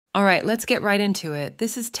All right, let's get right into it.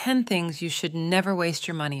 This is 10 things you should never waste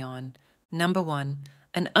your money on. Number 1,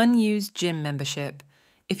 an unused gym membership.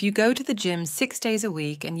 If you go to the gym 6 days a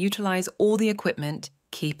week and utilize all the equipment,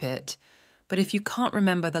 keep it. But if you can't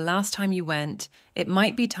remember the last time you went, it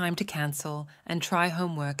might be time to cancel and try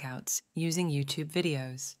home workouts using YouTube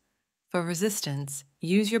videos. For resistance,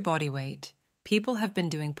 use your body weight. People have been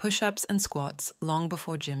doing push-ups and squats long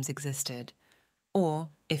before gyms existed. Or,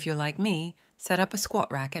 if you're like me, set up a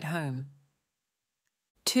squat rack at home.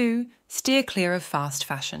 2. Steer clear of fast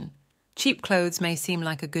fashion. Cheap clothes may seem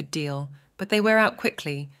like a good deal, but they wear out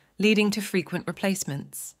quickly, leading to frequent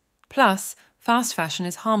replacements. Plus, fast fashion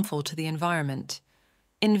is harmful to the environment.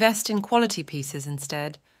 Invest in quality pieces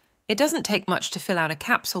instead. It doesn't take much to fill out a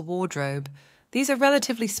capsule wardrobe. These are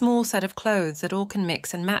relatively small set of clothes that all can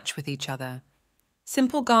mix and match with each other.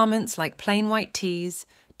 Simple garments like plain white tees,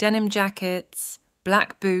 denim jackets,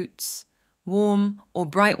 black boots, warm or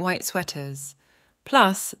bright white sweaters.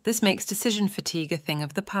 Plus, this makes decision fatigue a thing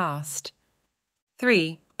of the past.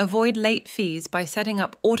 3. Avoid late fees by setting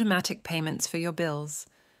up automatic payments for your bills.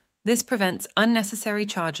 This prevents unnecessary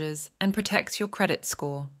charges and protects your credit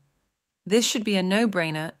score. This should be a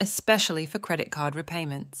no-brainer, especially for credit card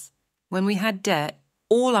repayments. When we had debt,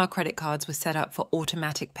 all our credit cards were set up for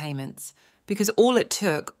automatic payments because all it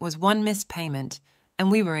took was one missed payment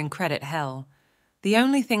and we were in credit hell. The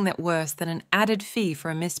only thing that's worse than an added fee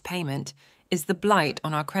for a missed payment is the blight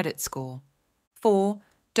on our credit score. 4.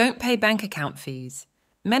 Don't pay bank account fees.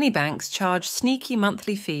 Many banks charge sneaky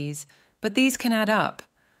monthly fees, but these can add up.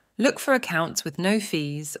 Look for accounts with no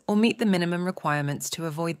fees or meet the minimum requirements to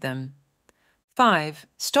avoid them. 5.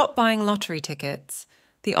 Stop buying lottery tickets.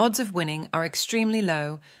 The odds of winning are extremely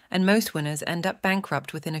low, and most winners end up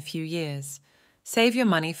bankrupt within a few years. Save your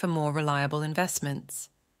money for more reliable investments.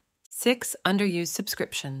 6. Underused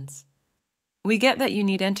subscriptions. We get that you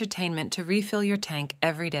need entertainment to refill your tank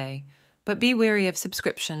every day, but be wary of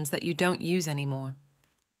subscriptions that you don't use anymore.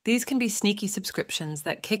 These can be sneaky subscriptions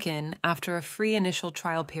that kick in after a free initial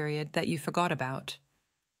trial period that you forgot about.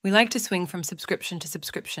 We like to swing from subscription to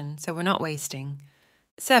subscription, so we're not wasting.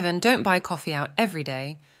 7. Don't buy coffee out every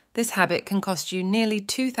day. This habit can cost you nearly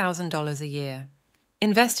 $2,000 a year.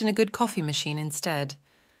 Invest in a good coffee machine instead.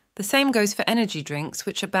 The same goes for energy drinks,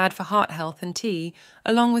 which are bad for heart health and tea,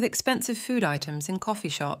 along with expensive food items in coffee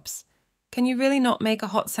shops. Can you really not make a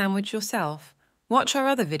hot sandwich yourself? Watch our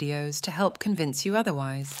other videos to help convince you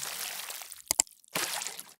otherwise.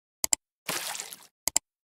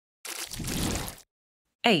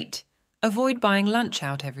 8. Avoid buying lunch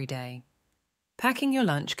out every day. Packing your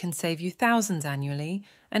lunch can save you thousands annually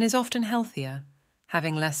and is often healthier,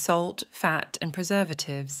 having less salt, fat, and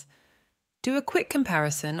preservatives. Do a quick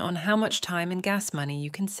comparison on how much time and gas money you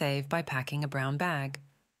can save by packing a brown bag.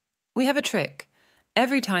 We have a trick.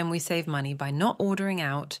 Every time we save money by not ordering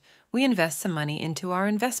out, we invest some money into our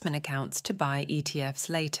investment accounts to buy ETFs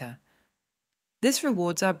later. This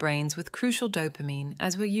rewards our brains with crucial dopamine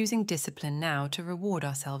as we're using discipline now to reward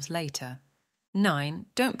ourselves later. 9.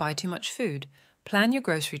 Don't buy too much food. Plan your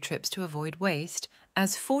grocery trips to avoid waste,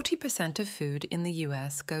 as 40% of food in the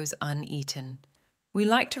US goes uneaten. We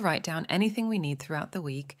like to write down anything we need throughout the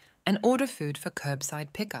week and order food for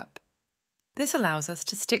curbside pickup. This allows us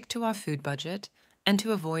to stick to our food budget and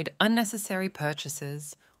to avoid unnecessary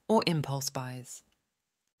purchases or impulse buys.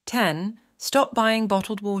 10. Stop buying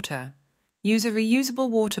bottled water. Use a reusable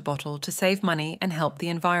water bottle to save money and help the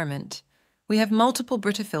environment. We have multiple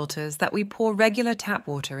Brita filters that we pour regular tap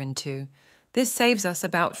water into. This saves us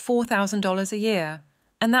about $4,000 a year,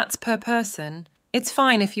 and that's per person. It's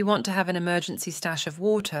fine if you want to have an emergency stash of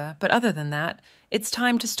water, but other than that, it's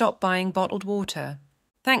time to stop buying bottled water.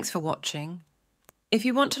 Thanks for watching. If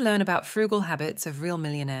you want to learn about frugal habits of real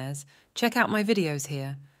millionaires, check out my videos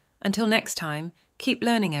here. Until next time, keep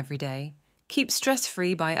learning every day. Keep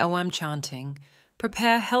stress-free by OM chanting.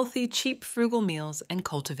 Prepare healthy, cheap, frugal meals and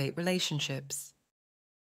cultivate relationships.